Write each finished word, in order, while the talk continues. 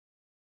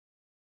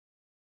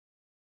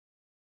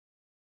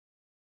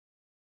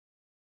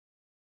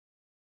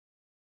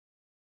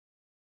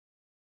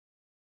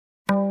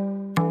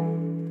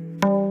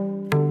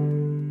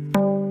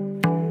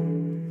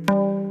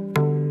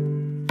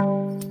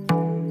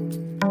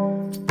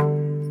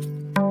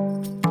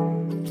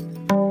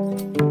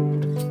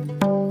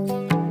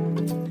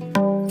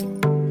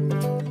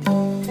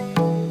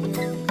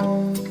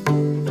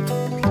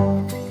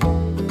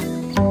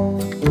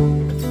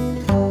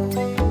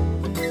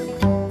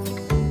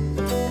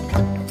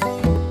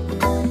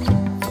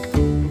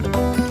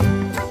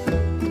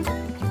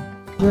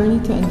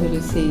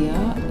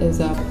Andalucía is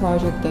a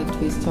project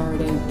that we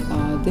started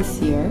this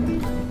year.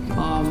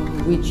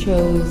 We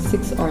chose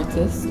 6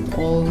 artists,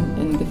 all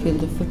in the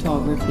field of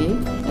photography,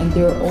 and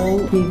they're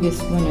all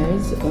previous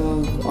winners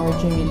of our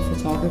Jameel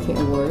Photography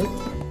Award.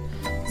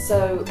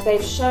 So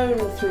they've shown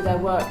through their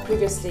work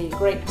previously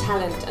great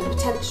talent and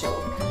potential,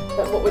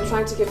 but what we're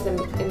trying to give them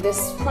in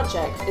this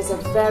project is a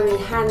very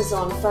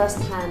hands-on,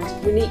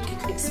 first-hand, unique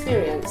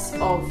experience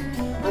of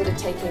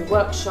undertaking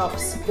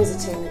workshops,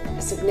 visiting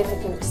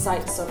significant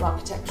sites of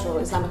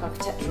Islamic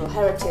architectural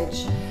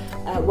heritage,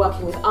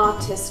 working with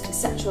artists,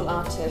 conceptual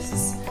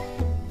artists,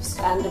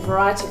 and a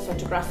variety of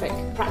photographic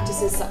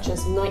practices such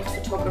as night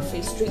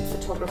photography, street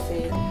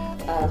photography,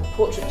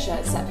 portraiture,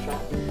 etc.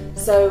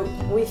 So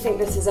we think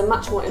this is a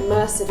much more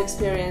immersive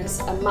experience,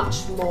 a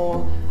much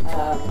more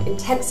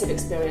intensive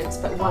experience,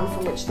 but one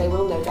from which they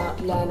will no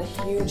doubt learn a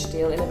huge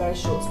deal in a very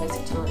short space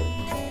of time.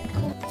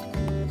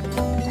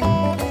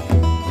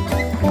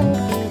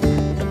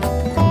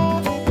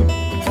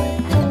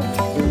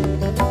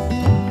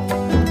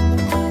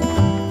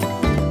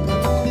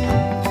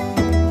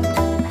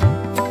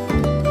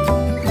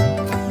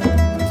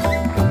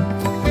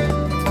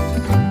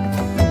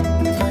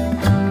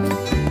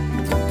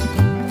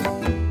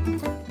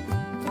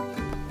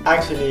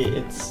 Actually,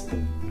 it's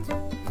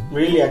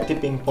really a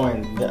tipping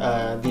point.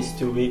 These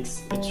 2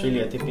 weeks, it's really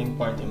a tipping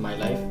point in my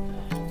life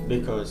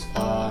because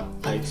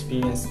I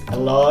experienced a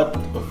lot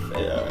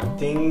of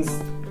things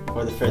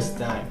for the first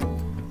time.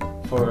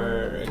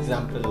 For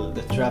example,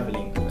 the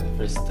traveling for the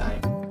first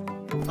time.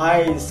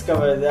 I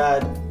discovered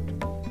that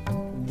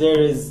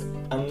there is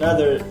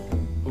another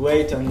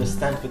way to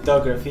understand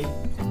photography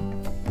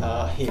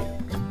here,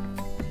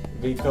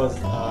 because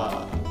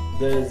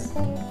there is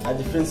a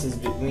difference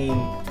between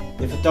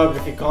the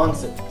photography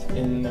concept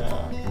in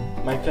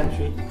my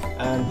country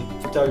and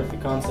the photography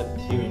concept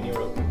here in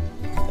Europe,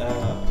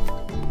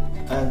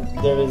 and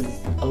there is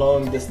a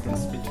long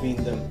distance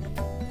between them.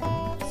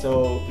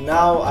 So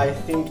now I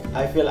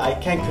feel I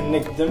can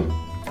connect them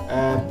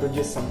and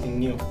produce something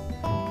new.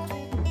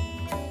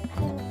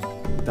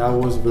 That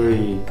was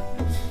very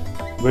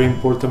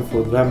important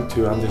for them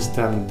to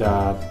understand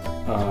that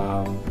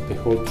the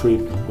whole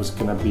trip was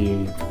gonna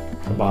be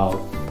about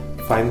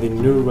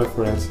finding new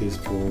references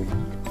for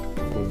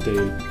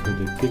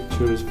the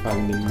pictures,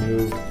 finding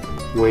new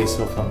ways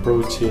of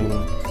approaching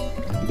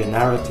the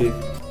narrative.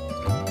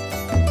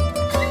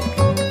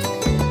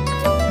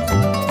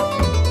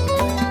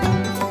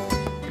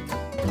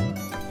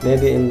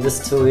 Maybe in these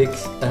 2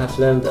 weeks I have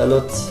learned a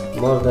lot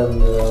more than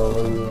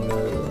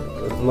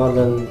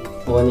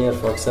 1 year,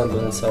 for example,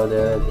 in Saudi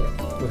Arabia.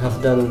 We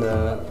have done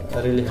a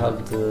really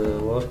hard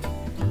work,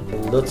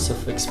 lots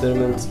of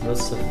experiments,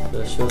 lots of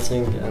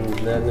shooting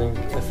and learning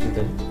every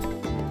day.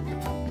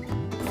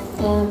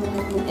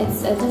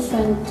 It's a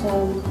different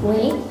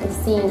way of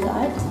seeing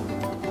art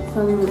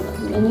from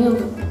a new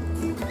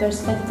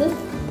perspective.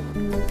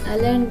 I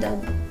learned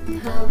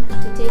how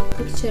to take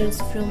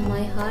pictures from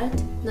my heart,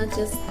 not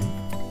just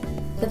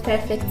the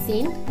perfect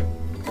scene,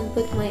 and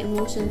put my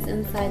emotions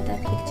inside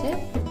that picture.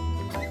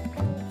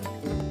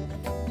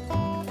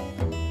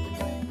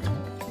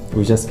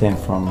 We just came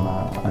from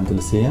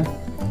Andalucía.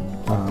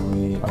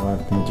 We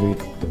arrived in Madrid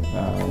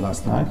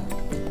last night.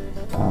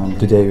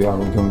 Today we are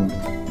going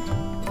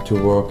to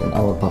work on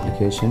our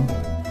publication.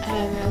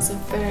 It was a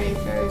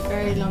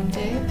very long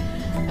day.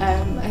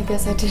 I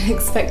guess I didn't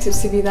expect it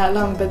to be that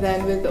long, but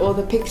then with all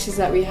the pictures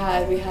that we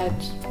had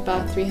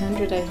about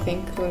 300, I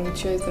think, when we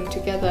chose them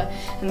together,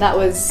 and that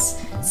was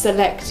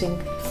selecting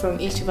from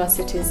each of our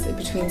cities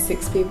between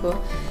 6 people,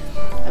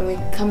 and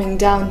we're coming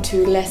down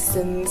to less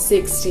than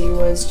 60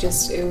 was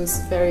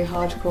very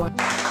hardcore.